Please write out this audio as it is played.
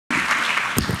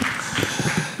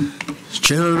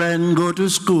Children go to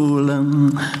school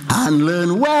and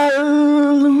learn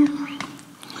well.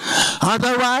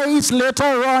 Otherwise,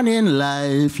 later on in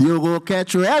life, you go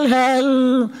catch real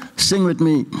hell. Sing with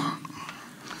me.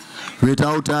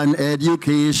 Without an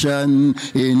education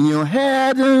in your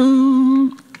head,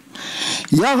 your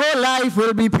whole life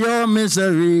will be pure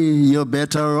misery. You're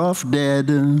better off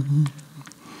dead.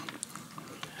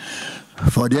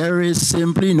 For there is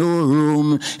simply no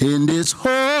room in this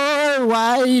whole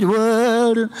wide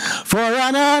world for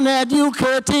an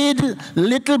uneducated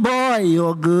little boy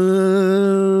or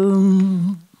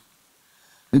girl.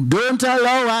 Don't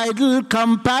allow idle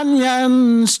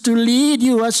companions to lead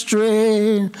you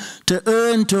astray. To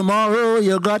earn tomorrow,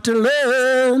 you got to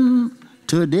learn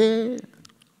today.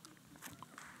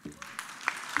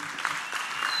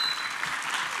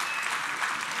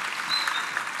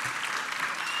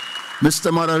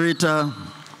 Mr. Moderator,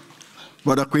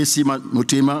 Brother Kwesi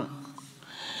Mutima,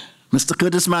 Mr.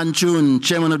 Curtis Manchun,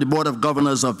 Chairman of the Board of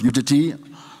Governors of UTT,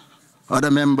 other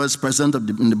members present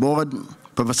in the board,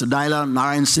 Professor Daila,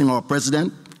 Narayan Singh, our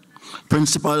President,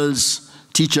 principals,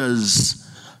 teachers,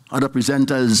 other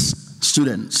presenters,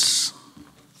 students.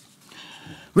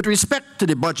 With respect to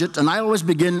the budget, and I always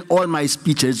begin all my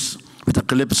speeches with a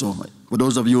calypso, for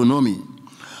those of you who know me.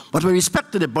 But with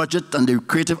respect to the budget and the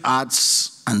creative arts,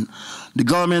 and the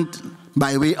government,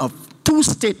 by way of two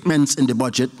statements in the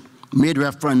budget, made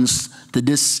reference to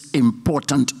this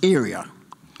important area.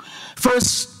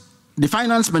 First, the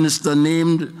finance minister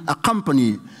named a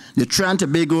company, the Trinidad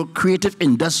and Tobago Creative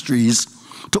Industries,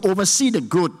 to oversee the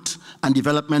growth and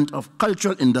development of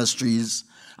cultural industries,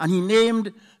 and he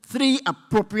named 3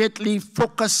 appropriately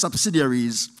focused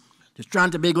subsidiaries: the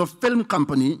Trinidad and Tobago Film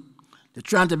Company, the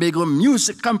Trinidad and Tobago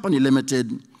Music Company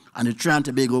Limited, and the Trinidad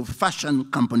and Tobago Fashion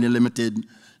Company Limited,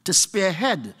 to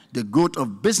spearhead the growth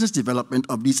of business development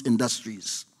of these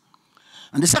industries.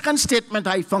 And the second statement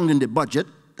I found in the budget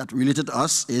that related to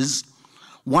us is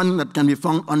one that can be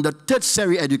found under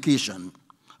tertiary education.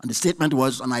 And the statement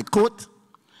was, and I quote,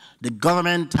 "The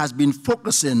government has been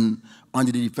focusing on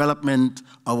the development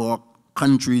of our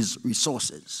country's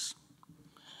resources."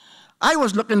 I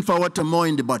was looking forward to more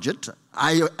in the budget.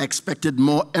 I expected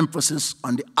more emphasis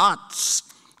on the arts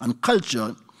and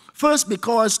culture, first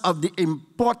because of the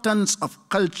importance of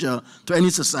culture to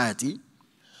any society,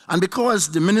 and because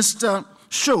the minister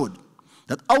showed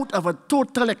that out of a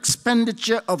total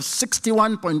expenditure of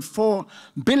 $61.4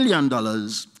 billion,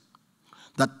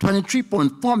 that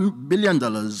 $23.4 billion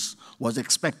was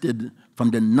expected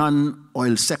from the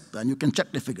non-oil sector, and you can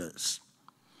check the figures.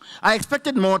 I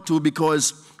expected more too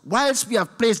because whilst we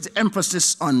have placed the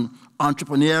emphasis on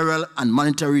entrepreneurial and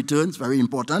monetary returns, very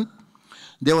important,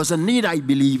 there was a need, I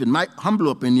believe, in my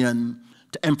humble opinion,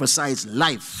 to emphasize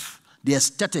life, the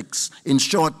aesthetics, in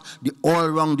short, the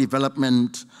all-round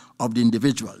development of the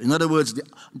individual. In other words, the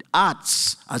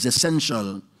arts as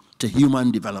essential to human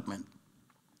development.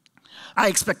 I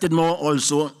expected more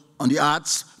also on the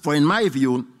arts, for in my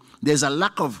view, there's a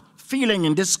lack of feeling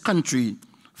in this country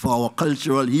for our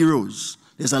cultural heroes.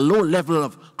 There's a low level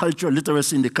of cultural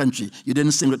literacy in the country. You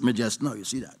didn't sing with me just now, you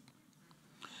see that.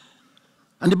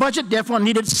 And the budget, therefore,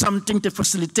 needed something to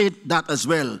facilitate that as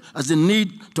well, as the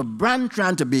need to brand Trinidad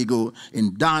and Tobago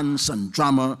in dance and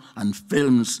drama and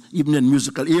films, even in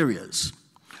musical areas.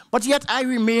 But yet I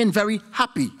remain very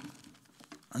happy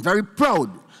and very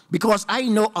proud because I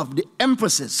know of the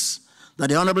emphasis that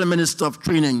the Honorable Minister of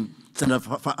Training,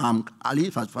 Senator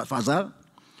Ali Fazal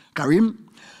Karim,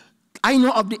 I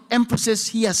know of the emphasis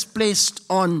he has placed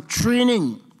on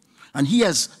training, and he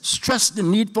has stressed the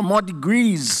need for more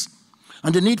degrees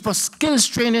and the need for skills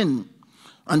training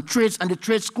and trades and the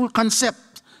trade school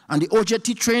concept and the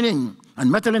OJT training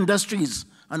and metal industries.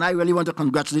 And I really want to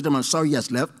congratulate him. I'm sorry he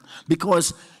has left,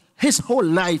 because his whole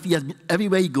life, he has been,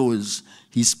 everywhere he goes,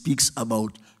 he speaks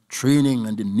about training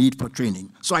and the need for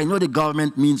training. So I know the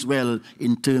government means well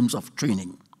in terms of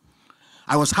training.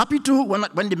 I was happy too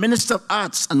when the Minister of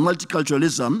Arts and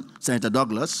Multiculturalism, Senator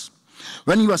Douglas,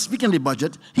 when he was speaking the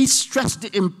budget, he stressed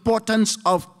the importance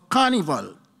of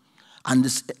Carnival and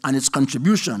its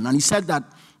contribution. And he said that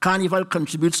Carnival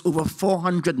contributes over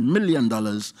 $400 million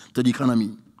to the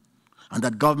economy, and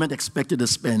that government expected to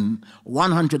spend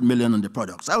 $100 million on the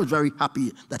products. I was very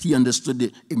happy that he understood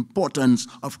the importance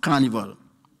of Carnival.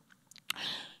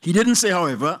 He didn't say,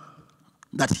 however,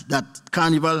 that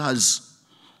Carnival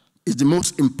is the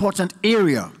most important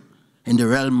area in the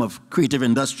realm of creative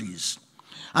industries.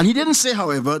 And he didn't say,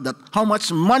 however, that how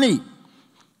much money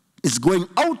is going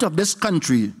out of this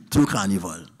country through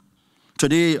Carnival.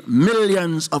 Today,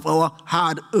 millions of our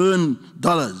hard-earned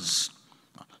dollars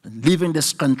leaving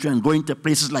this country and going to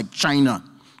places like China,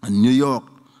 and New York,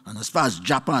 and as far as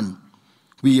Japan,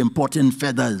 we import in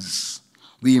feathers,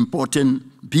 we import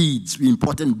in beads, we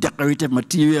import in decorative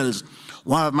materials.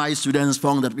 One of my students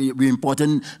found that we import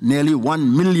in nearly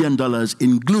 $1 million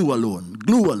in glue alone,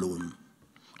 glue alone.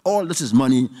 All this is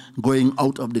money going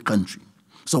out of the country.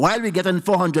 So while we get in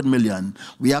 400 million,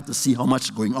 we have to see how much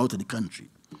is going out of the country.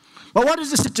 But what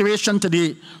is the situation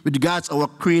today with regards to our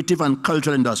creative and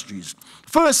cultural industries?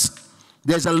 First,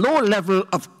 there's a low level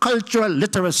of cultural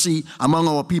literacy among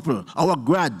our people, our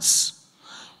grads.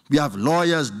 We have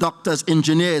lawyers, doctors,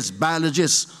 engineers,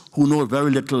 biologists who know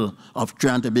very little of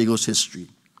Trinidad and Tobago's history.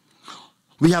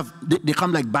 They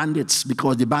come like bandits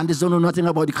because the bandits don't know nothing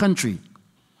about the country.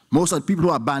 Most of the people who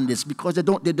are bandits because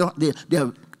they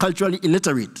are culturally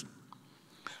illiterate.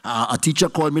 A teacher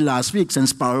called me last week since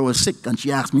Sparrow was sick, and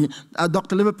she asked me,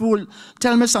 Dr. Liverpool,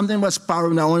 tell me something about Sparrow,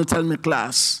 and I want to tell my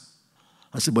class.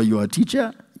 I said, but you're a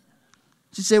teacher?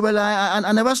 She said, well,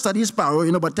 I never studied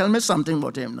Sparrow, but tell me something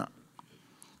about him now.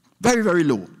 Very, very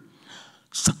low.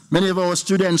 So many of our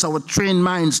students, our trained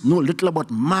minds, know little about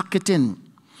marketing,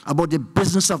 about the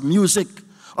business of music,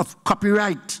 of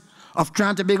copyright, of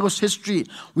Trinidad and Tobago's history.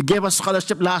 We gave a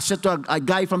scholarship last year to a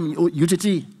guy from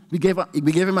UTT. We gave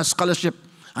him a scholarship,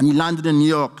 and he landed in New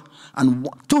York. And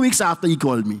 2 weeks after, he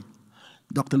called me.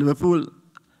 Dr. Liverpool,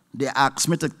 they asked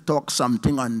me to talk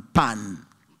something on pan.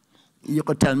 You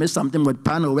could tell me something about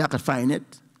pan or where I could find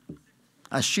it.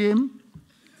 A shame.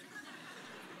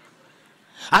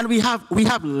 And we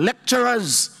have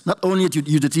lecturers, not only at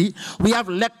UTT, we have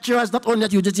lecturers not only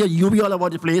at UTT, at UB, all over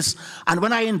the place. And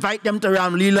when I invite them to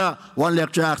Ramlila, one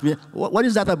lecturer asks me, what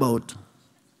is that about?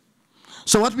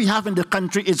 So what we have in the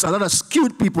country is a lot of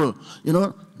skewed people,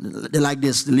 they like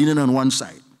this, they're leaning on one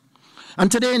side.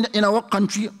 And today in our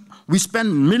country, we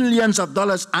spend millions of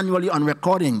dollars annually on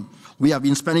recording. We have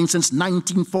been spending since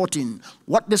 1914.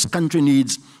 What this country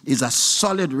needs is a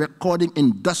solid recording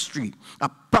industry, a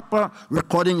proper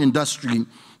recording industry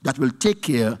that will take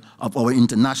care of our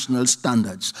international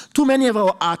standards. Too many of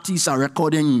our artists are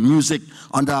recording music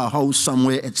under our house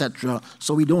somewhere, etc.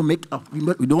 So we don't make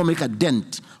a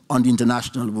dent on the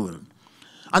international world.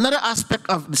 Another aspect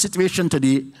of the situation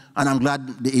today, and I'm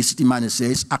glad the ACT man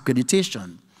says,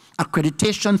 accreditation.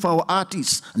 Accreditation for our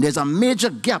artists. And there's a major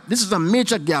gap. This is a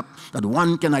major gap that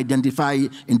one can identify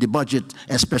in the budget,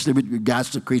 especially with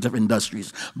regards to creative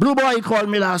industries. Blue Boy called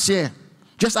me last year,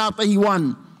 just after he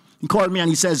won. He called me and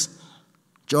he says,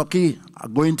 Jockey,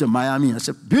 I'm going to Miami. I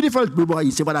said, beautiful, Blue Boy.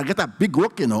 He said, but I get a big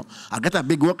work, I get a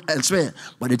big work elsewhere.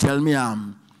 But they tell me I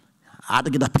had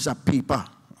to get a piece of paper.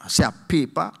 I say, a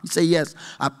paper? He said, yes,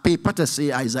 a paper to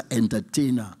say I was an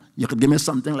entertainer. You could give me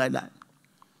something like that.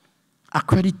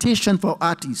 Accreditation for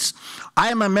artists.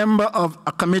 I am a member of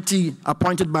a committee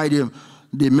appointed by the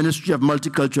Ministry of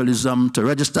Multiculturalism to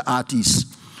register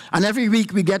artists. And every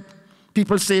week we get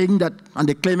people saying that, and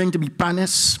they're claiming to be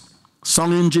panists,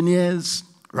 song engineers,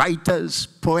 writers,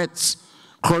 poets,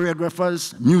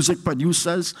 choreographers, music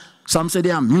producers. Some say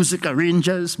they are music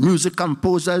arrangers, music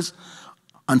composers.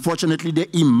 Unfortunately, they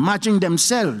imagine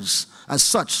themselves as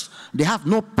such. They have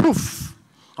no proof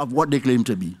of what they claim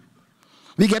to be.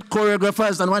 We get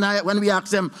choreographers, and when we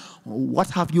ask them, what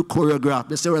have you choreographed?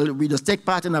 They say, well, we just take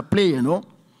part in a play, And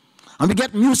we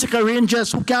get music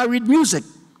arrangers who can't read music.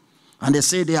 And they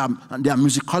say they are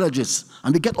musicologists.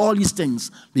 And we get all these things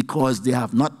because they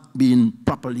have not been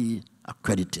properly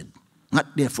accredited.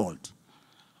 Not their fault.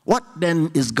 What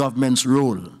then is government's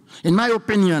role? In my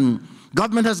opinion,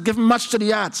 government has given much to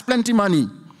the arts, plenty money.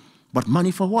 But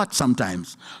money for what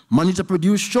sometimes? Money to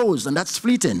produce shows, and that's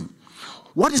fleeting.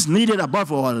 What is needed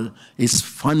above all is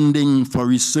funding for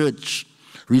research.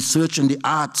 Research in the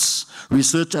arts,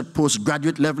 research at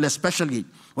postgraduate level especially.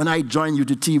 When I joined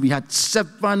UTT, we had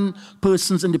 7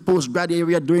 persons in the postgrad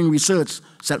area doing research.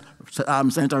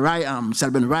 Senator Ryan,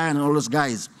 Selben Ryan, and all those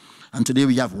guys. And today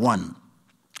we have 1.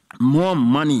 More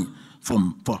money for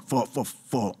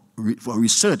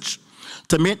research.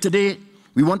 Today,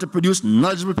 we want to produce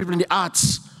knowledgeable people in the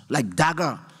arts, like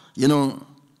Dagger.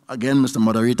 Again, Mr.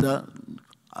 Moderator,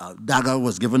 Dagger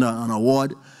was given an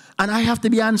award. And I have to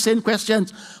be answering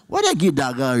questions. What did I give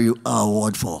Dagger an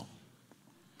award for?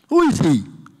 Who is he?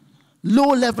 Low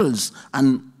levels.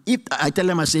 And if I tell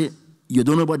them, I say, you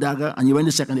don't know about Dagger, and you went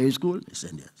to secondary school? They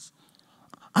said yes.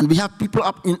 And we have people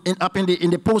up in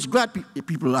the postgrad,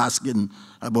 people asking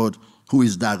about who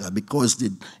is Dagger, because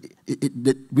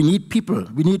we need people.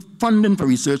 We need funding for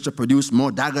research to produce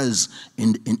more Daggers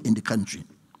in the country.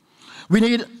 We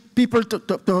need people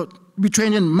to be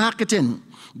trained in marketing.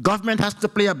 Government has to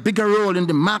play a bigger role in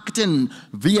the marketing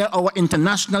via our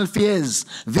international fairs,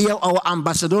 via our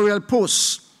ambassadorial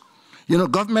posts. You know,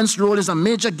 government's role is a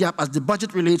major gap as the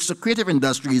budget relates to creative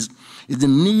industries, is the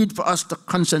need for us to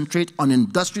concentrate on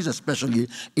industries, especially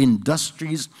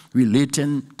industries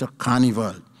relating to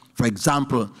carnival. For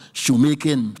example,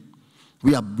 shoemaking.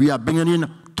 We are bringing in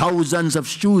thousands of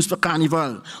shoes for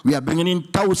carnival. We are bringing in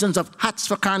thousands of hats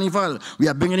for carnival. We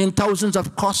are bringing in thousands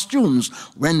of costumes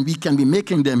when we can be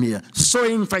making them here.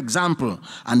 Sewing, for example.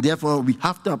 And therefore, we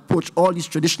have to approach all these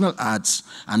traditional arts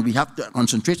and we have to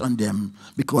concentrate on them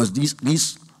because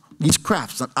these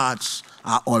crafts and arts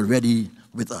are already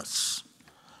with us.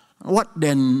 What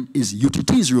then is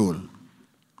UTT's role?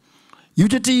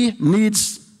 UTT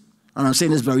needs, and I'm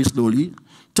saying this very slowly,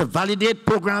 to validate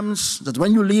programs that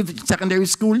when you leave secondary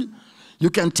school, you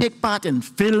can take part in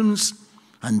films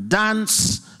and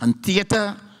dance and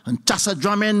theater and chassa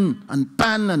drumming and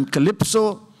pan and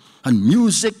calypso and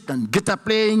music and guitar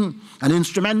playing and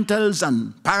instrumentals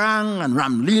and parang and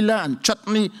ramlila and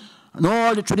chutney and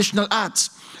all the traditional arts.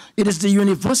 It is the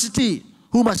university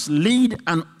who must lead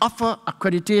and offer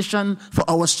accreditation for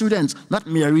our students, not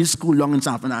Mary's School long in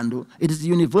San Fernando. It is the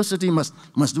university must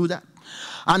do that.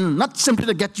 And not simply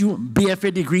to get you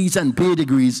BFA degrees and BA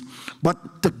degrees,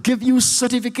 but to give you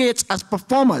certificates as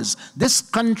performers. This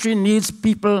country needs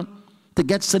people to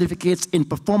get certificates in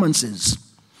performances.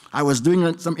 I was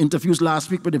doing some interviews last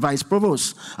week with the Vice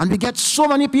Provost, and we get so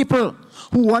many people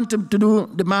who want to do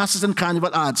the Masters in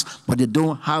Carnival Arts, but they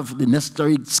don't have the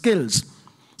necessary skills.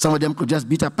 Some of them could just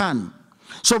beat a pan.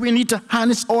 So we need to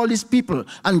harness all these people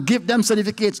and give them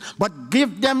certificates, but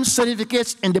give them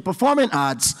certificates in the performing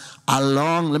arts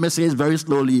along, let me say it very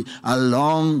slowly,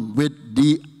 along with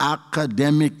the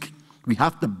academic. We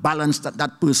have to balance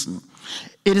that person.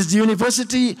 It is the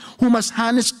university who must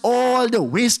harness all the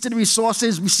wasted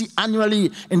resources we see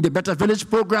annually in the Better Village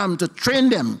program to train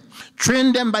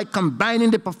them by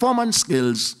combining the performance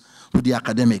skills with the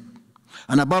academic.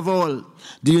 And above all,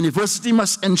 the university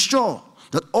must ensure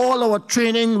that all our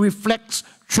training reflects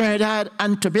Trinidad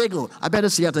and Tobago. I better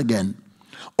say it again.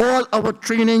 All our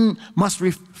training must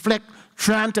reflect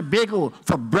Trinidad and Tobago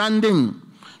for branding.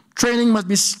 Training must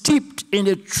be steeped in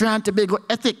the Trinidad and Tobago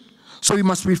ethic. So we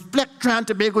must reflect Trinidad and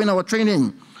Tobago in our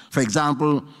training. For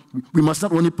example, we must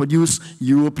not only produce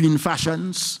European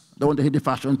fashions, don't want to hit the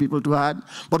fashion people too hard,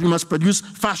 but we must produce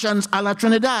fashions a la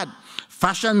Trinidad.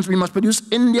 Fashions, we must produce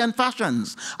Indian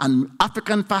fashions and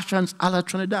African fashions a la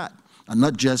Trinidad. And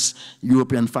not just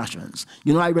European fashions.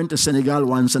 You know, I went to Senegal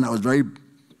once and I was very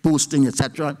posting,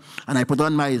 etc. And I put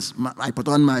on my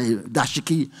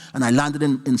dashiki and I landed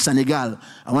in Senegal.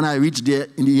 And when I reached there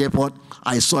in the airport,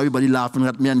 I saw everybody laughing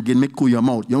at me and giving me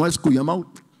kouya-mout. You know what's kouya-mout?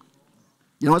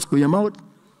 You know what's kouya-mout?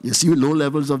 You see low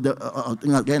levels of the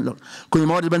thing again. Look,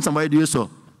 kouya-mout is when somebody do so.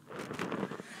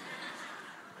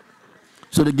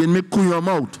 So they give me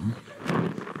kouya-mout.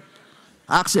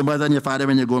 Ask your mother and your father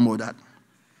when you go about that.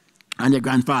 And your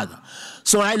grandfather.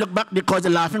 So I look back because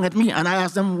they're laughing at me, and I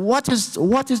ask them, what is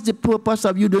the purpose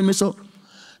of you doing me so?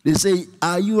 They say,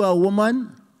 are you a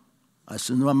woman? I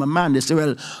said, no, I'm a man. They say,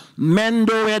 well, men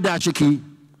don't wear dashiki.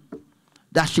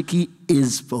 Dashiki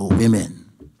is for women.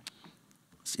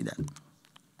 See that?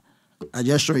 I'm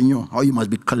just showing you how you must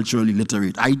be culturally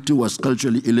literate. I too was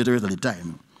culturally illiterate at the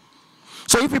time.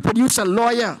 So if we produce a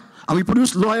lawyer, and we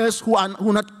produce lawyers who are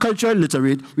not culturally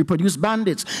literate, we produce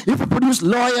bandits. If we produce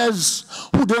lawyers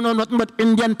who don't know nothing about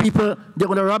Indian people, they're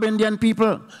going to rob Indian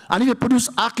people. And if we produce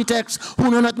architects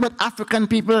who know nothing about African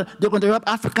people, they're going to rob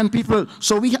African people.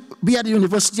 So we at the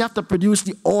university have to produce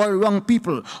the all-round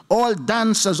people. All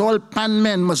dancers, all pan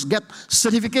men must get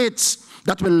certificates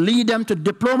that will lead them to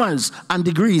diplomas and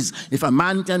degrees. If a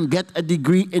man can get a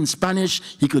degree in Spanish,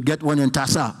 he could get one in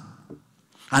Tassa.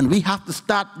 And we have to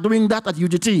start doing that at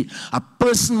UTT. A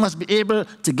person must be able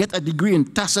to get a degree in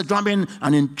tassa drumming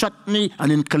and in chutney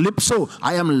and in calypso.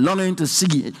 I am longing to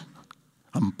see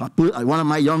one of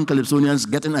my young calypsonians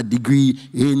getting a degree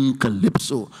in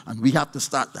calypso. And we have to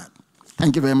start that.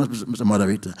 Thank you very much, Mr.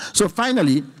 Moderator. So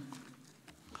finally,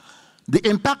 the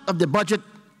impact of the budget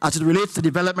as it relates to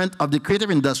development of the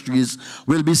creative industries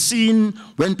will be seen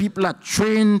when people are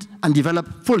trained and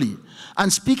developed fully.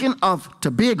 And speaking of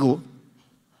Tobago,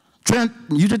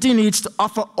 UTT needs to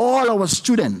offer all our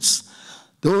students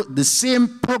the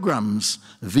same programs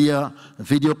via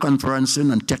video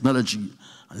conferencing and technology.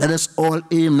 Let us all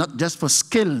aim not just for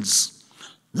skills.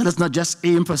 Let us not just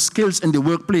aim for skills in the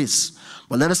workplace,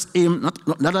 but let us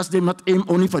not aim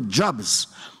only for jobs,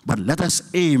 but let us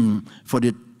aim for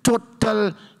the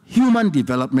total human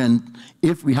development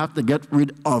if we have to get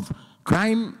rid of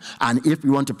crime, and if we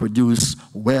want to produce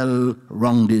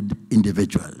well-rounded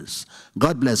individuals.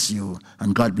 God bless you,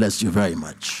 and God bless you very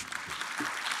much.